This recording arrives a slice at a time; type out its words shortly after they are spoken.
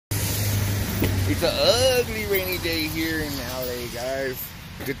It's an ugly rainy day here in LA, guys.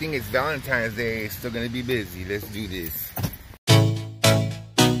 Good thing it's Valentine's Day. It's still gonna be busy. Let's do this.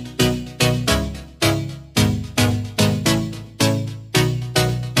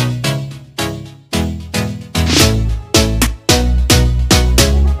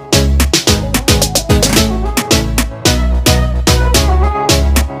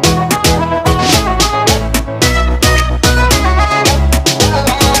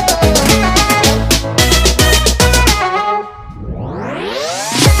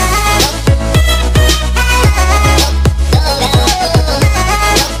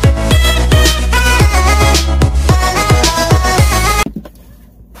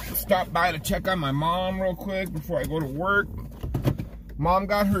 Stop by to check on my mom real quick before I go to work. Mom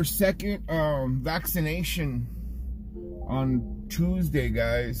got her second vaccination on Tuesday,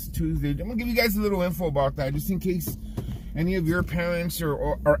 guys. Tuesday. I'm gonna give you guys a little info about that, just in case any of your parents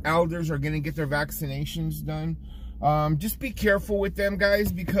or elders are gonna get their vaccinations done. Just be careful with them,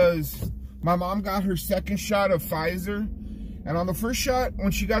 guys, because my mom got her second shot of Pfizer, and on the first shot,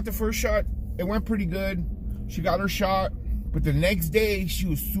 when she got the first shot, it went pretty good. She got her shot. But the next day, she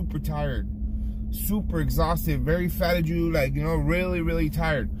was super tired, super exhausted, very fatigued, like, you know, really, really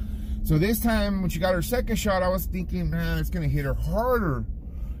tired. So this time, when she got her second shot, I was thinking, man, it's going to hit her harder,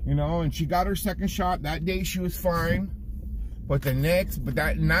 you know, and she got her second shot. That day, she was fine. But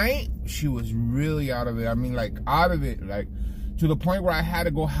that night, she was really out of it. I mean, like, out of it, like, to the point where I had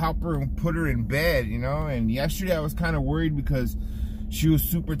to go help her and put her in bed, you know. And yesterday, I was kind of worried because she was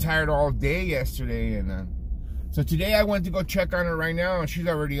super tired all day yesterday, and so today I went to go check on her right now, and she's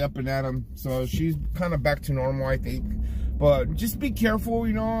already up and at 'em. So she's kind of back to normal, I think. But just be careful,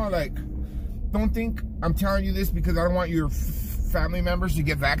 you know, like, don't think I'm telling you this because I don't want your family members to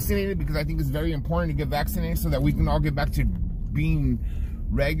get vaccinated, because I think it's very important to get vaccinated so that we can all get back to being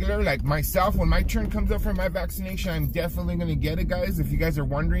regular. Like myself, when my turn comes up for my vaccination, I'm definitely going to get it, guys, if you guys are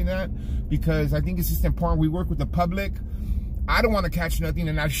wondering that, because I think it's just important. We work with the public. I don't want to catch nothing,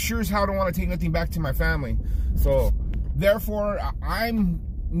 and I sure as hell don't want to take nothing back to my family. So therefore, I'm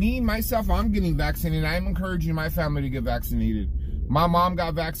getting vaccinated. I'm encouraging my family to get vaccinated. My mom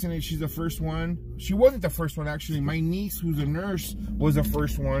got vaccinated. She's the first one. She wasn't the first one, actually. My niece, who's a nurse, was the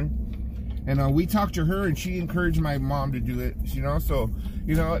first one. And we talked to her, and she encouraged my mom to do it, you know. So,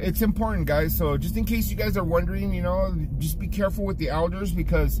 you know, it's important, guys. So just in case you guys are wondering, you know, just be careful with the elders,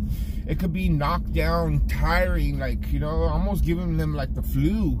 because it could be knocked down, tiring, like, you know, almost giving them like the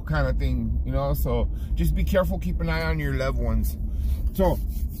flu kind of thing, you know. So just be careful. Keep an eye on your loved ones. So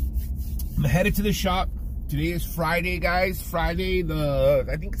I'm headed to the shop. Today is Friday, guys. Friday,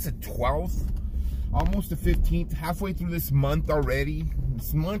 I think it's the 12th. Almost the 15th, halfway through this month already.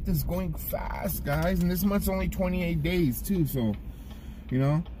 This month is going fast, guys, and this month's only 28 days too. So, you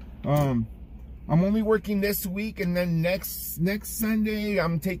know, I'm only working this week, and then next Sunday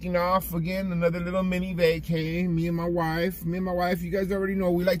I'm taking off again, another little mini vacay. Me and my wife, you guys already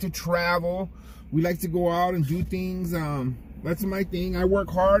know, we like to travel. We like to go out and do things. That's my thing. I work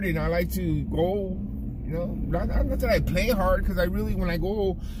hard, and I like to go. You know, not that I play hard, because I really, when I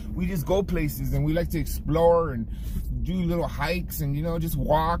go, we just go places, and we like to explore and do little hikes, and, you know, just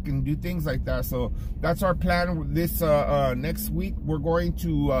walk and do things like that. So that's our plan. This next week we're going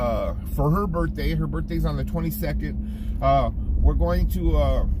to for her birthday. Her birthday's on the 22nd. We're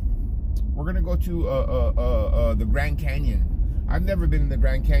gonna go to the Grand Canyon. I've never been in the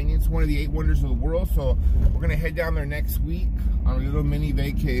Grand Canyon. It's one of the 8 wonders of the world. So we're gonna head down there next week on a little mini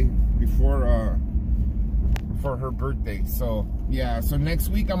vacay before for her birthday. So yeah, so next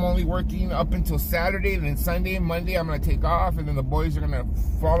week I'm only working up until Saturday, and then Sunday and Monday I'm gonna take off, and then the boys are gonna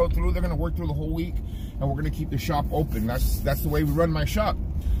follow through. They're gonna work through the whole week, and we're gonna keep the shop open. That's the way we run my shop.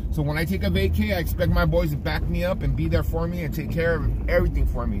 So when I take a vacay, I expect my boys to back me up and be there for me and take care of everything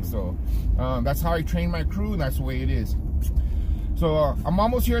for me. So that's how I train my crew, and that's the way it is. So I'm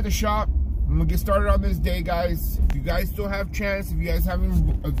almost here at the shop. I'm gonna get started on this day, guys. If you guys still have chance, if you guys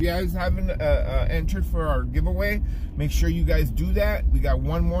haven't entered for our giveaway, make sure you guys do that. We got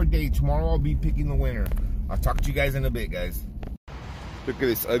one more day. Tomorrow I'll be picking the winner. I'll talk to you guys in a bit, guys. Look at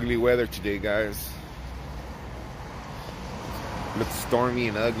this ugly weather today, guys. Looks stormy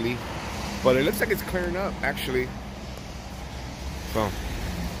and ugly, but it looks like it's clearing up, actually. So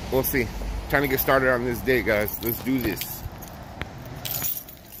we'll see. Trying to get started on this day, guys. Let's do this.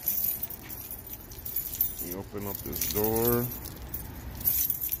 Open up this door.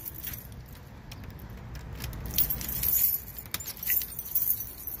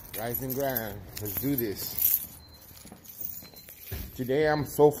 Rise and grind. Let's do this. Today I'm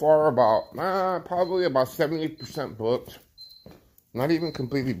so far about probably about 78% booked. Not even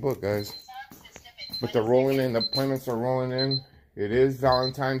completely booked, guys. but they're rolling in. The appointments are rolling in. It is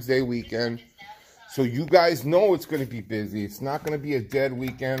Valentine's Day weekend. So you guys know it's going to be busy. It's not going to be a dead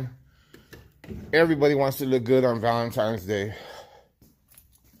weekend. Everybody wants to look good on Valentine's Day.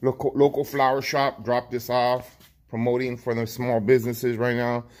 Local flower shop dropped this off, promoting for the small businesses right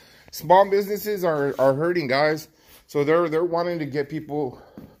now. Small businesses are hurting, guys. So they're wanting to get people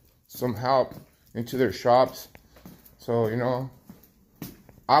some help into their shops. So, you know,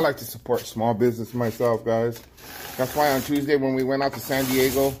 I like to support small business myself, guys. That's why on Tuesday when we went out to San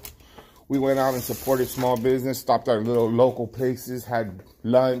Diego, we went out and supported small business, stopped at little local places, had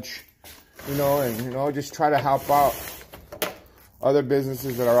lunch, you know, and, you know, just try to help out other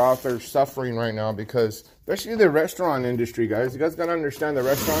businesses that are out there suffering right now, because especially the restaurant industry, guys. You guys got to understand the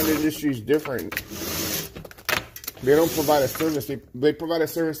restaurant industry is different. They don't provide a service. They provide a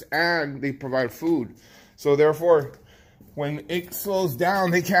service and they provide food. So therefore, when it slows down,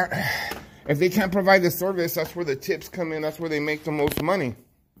 they can't, if they can't provide the service, that's where the tips come in. That's where they make the most money.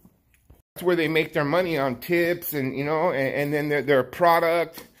 That's where they make their money, on tips and, you know, and then their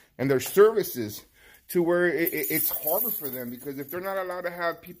product and their services, to where it's harder for them, because if they're not allowed to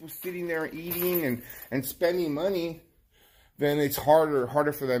have people sitting there eating and spending money, then it's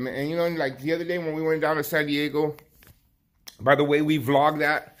harder for them. And, you know, like the other day when we went down to San Diego, by the way, we vlogged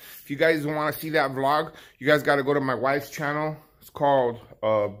that. If you guys want to see that vlog, you guys got to go to my wife's channel. It's called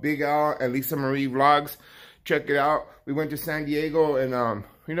Big Al and Lisa Marie Vlogs. Check it out. We went to San Diego, and,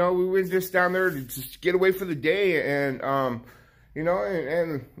 you know, we went just down there to just get away for the day. And, you know,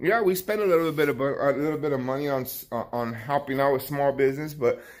 and yeah, we spent a little bit of money on helping out with small business.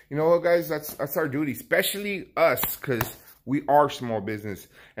 But you know what, guys, that's our duty, especially us, because we are small business.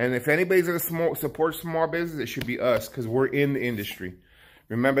 And if anybody's gonna support small business, it should be us, because we're in the industry.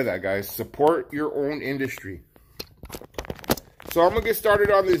 Remember that, guys. Support your own industry. So I'm gonna get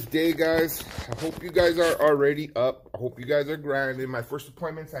started on this day, guys. I hope you guys are already up. I hope you guys are grinding. My first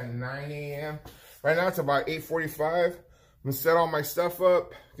appointment's at 9 a.m. Right now it's about 8:45. I'm going to set all my stuff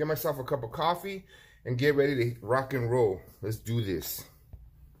up, get myself a cup of coffee, and get ready to rock and roll. Let's do this.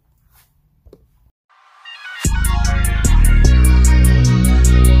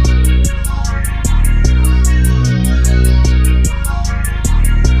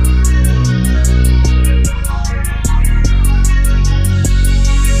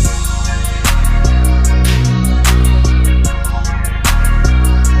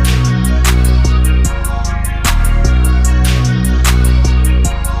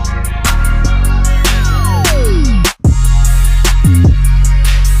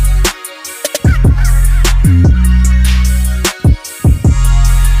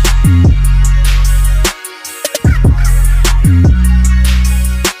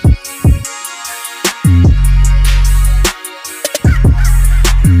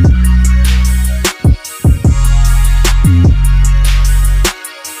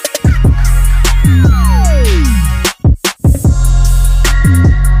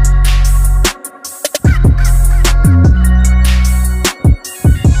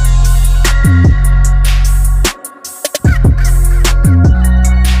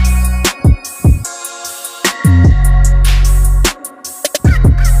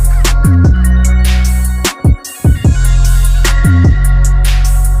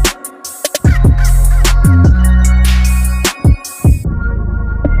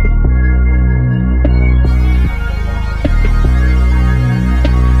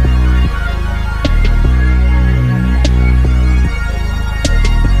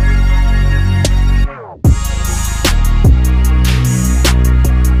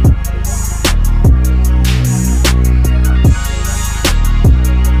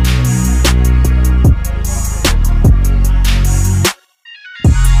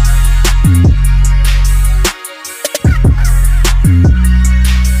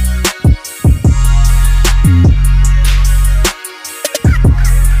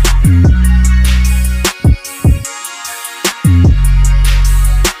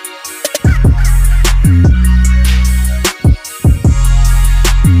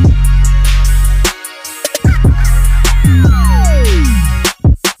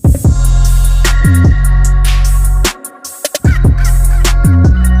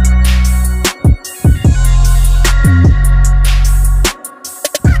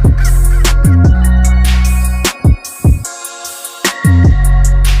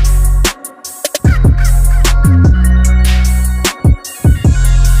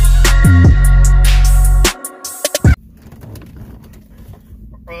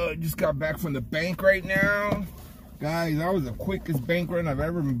 Just got back from the bank right now. Guys, that was the quickest bank run I've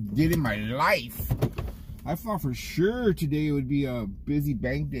ever did in my life. I thought for sure today would be a busy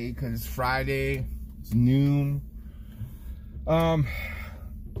bank day because it's Friday. It's noon. I've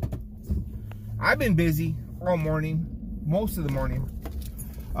been busy all morning, most of the morning.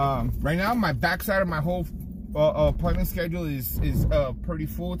 Right now, my backside of my whole appointment schedule is pretty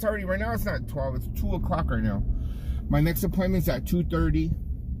full. It's already, right now it's not 12, it's 2 o'clock right now. My next appointment's at 2:30.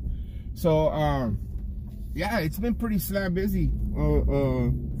 So, yeah, it's been pretty slam busy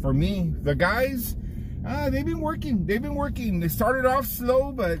for me. The guys, they've been working. They started off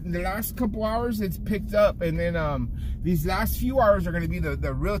slow, but in the last couple hours, it's picked up. And then these last few hours are going to be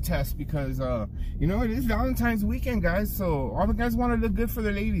the real test because, you know, it is Valentine's weekend, guys. So all the guys want to look good for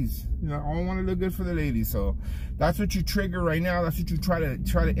their ladies. You know, all want to look good for the ladies. So that's what you trigger right now. That's what you try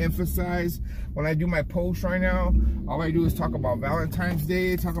to emphasize. When I do my post right now, all I do is talk about Valentine's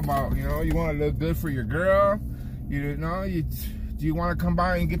Day. Talk about, you know, you want to look good for your girl. You know, do you want to come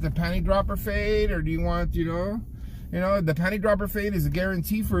by and get the panty dropper fade, or do you want, you know, the panty dropper fade is a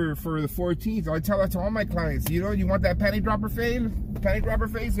guarantee for the 14th. I tell that to all my clients. You know, you want that panty dropper fade? The panty dropper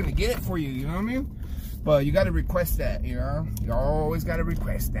fade is gonna get it for you. You know what I mean? But you got to request that. You know, you always got to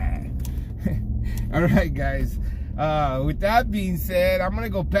request that. All right, guys. With that being said, I'm gonna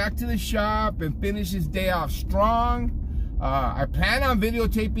go back to the shop and finish this day off strong. I plan on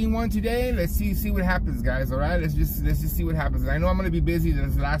videotaping one today. Let's see what happens, guys. All right, let's just see what happens. I know I'm gonna be busy the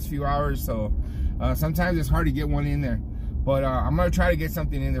last few hours, so sometimes it's hard to get one in there. But I'm gonna try to get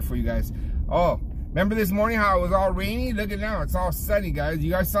something in there for you guys. Oh, remember this morning how it was all rainy? Look at now, it's all sunny, guys.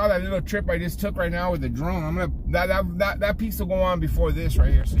 You guys saw that little trip I just took right now with the drone. I'm gonna that piece will go on before this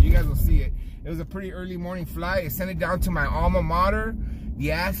right here, so you guys will see it. It was a pretty early morning flight. I sent it down to my alma mater,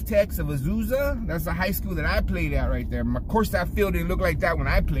 the Aztecs of Azusa. That's the high school that I played at right there. Of course, that field didn't look like that when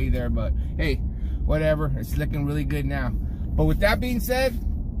I played there, but hey, whatever. It's looking really good now. But with that being said,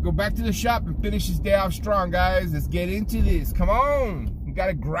 go back to the shop and finish this day off strong, guys. Let's get into this. Come on. You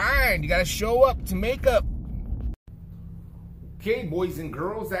gotta grind. You gotta show up to make up. Okay, boys and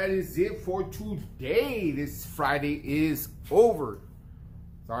girls, that is it for today. This Friday is over.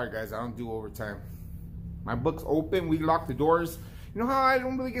 Sorry, guys, I don't do overtime. My book's open. We lock the doors. You know how I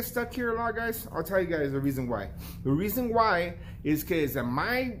don't really get stuck here a lot, guys? I'll tell you guys the reason why. The reason why is because look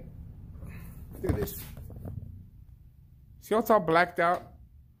at this. See how it's all blacked out?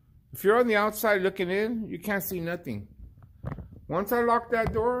 If you're on the outside looking in, you can't see nothing. Once I lock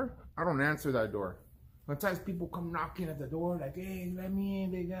that door, I don't answer that door. Sometimes people come knocking at the door like, hey, let me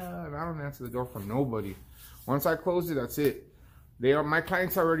in, big guy. And I don't answer the door for nobody. Once I close it, that's it. My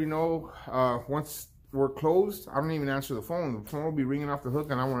clients already know once we're closed, I don't even answer the phone. The phone will be ringing off the hook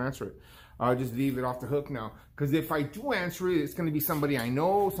and I won't answer it. I'll just leave it off the hook now. Because if I do answer it, it's going to be somebody I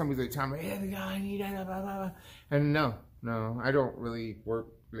know. Somebody's going to tell me, hey, the guy, I need that, blah, blah, blah. And no, I don't really work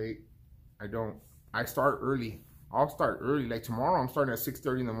late. I start early. I'll start early. Like tomorrow, I'm starting at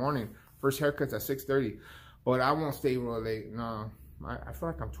 6:30 in the morning. First haircut's at 6:30. But I won't stay real late. No, I feel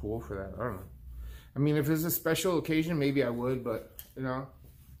like I'm too old for that. I don't know. I mean, if it's a special occasion, maybe I would, but you know,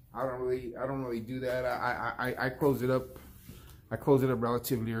 I don't really do that. I close it up. I close it up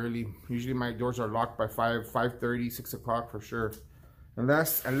relatively early. Usually my doors are locked by 5:30, 6 o'clock for sure.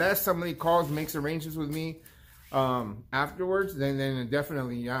 Unless somebody calls, makes arrangements with me afterwards, then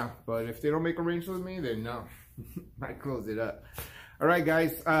definitely, yeah. But if they don't make arrangements with me, then no. I close it up. All right,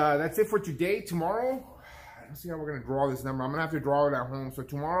 guys, that's it for today. Tomorrow, let's see how we're gonna draw this number. I'm gonna have to draw it at home. So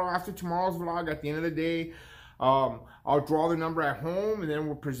tomorrow, after tomorrow's vlog, at the end of the day, I'll draw the number at home, and then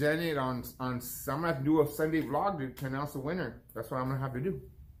we'll present it on. I'm gonna have to do a Sunday vlog to announce the winner. That's what I'm gonna have to do.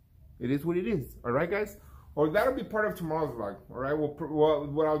 It is what it is. All right, guys. Or that'll be part of tomorrow's vlog. All right.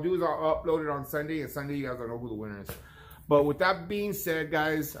 What I'll do is I'll upload it on Sunday, and Sunday you guys will know who the winner is. But with that being said,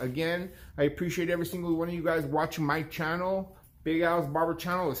 guys, again, I appreciate every single one of you guys watching my channel. Big Al's Barber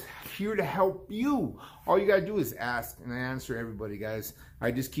Channel is here to help you. All you gotta do is ask, and I answer everybody, guys.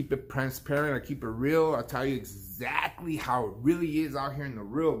 I just keep it transparent. I keep it real. I'll tell you exactly how it really is out here in the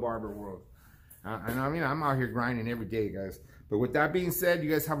real barber world. And I mean, I'm out here grinding every day, guys. But with that being said, you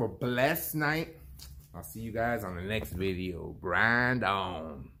guys have a blessed night. I'll see you guys on the next video. Grind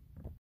on.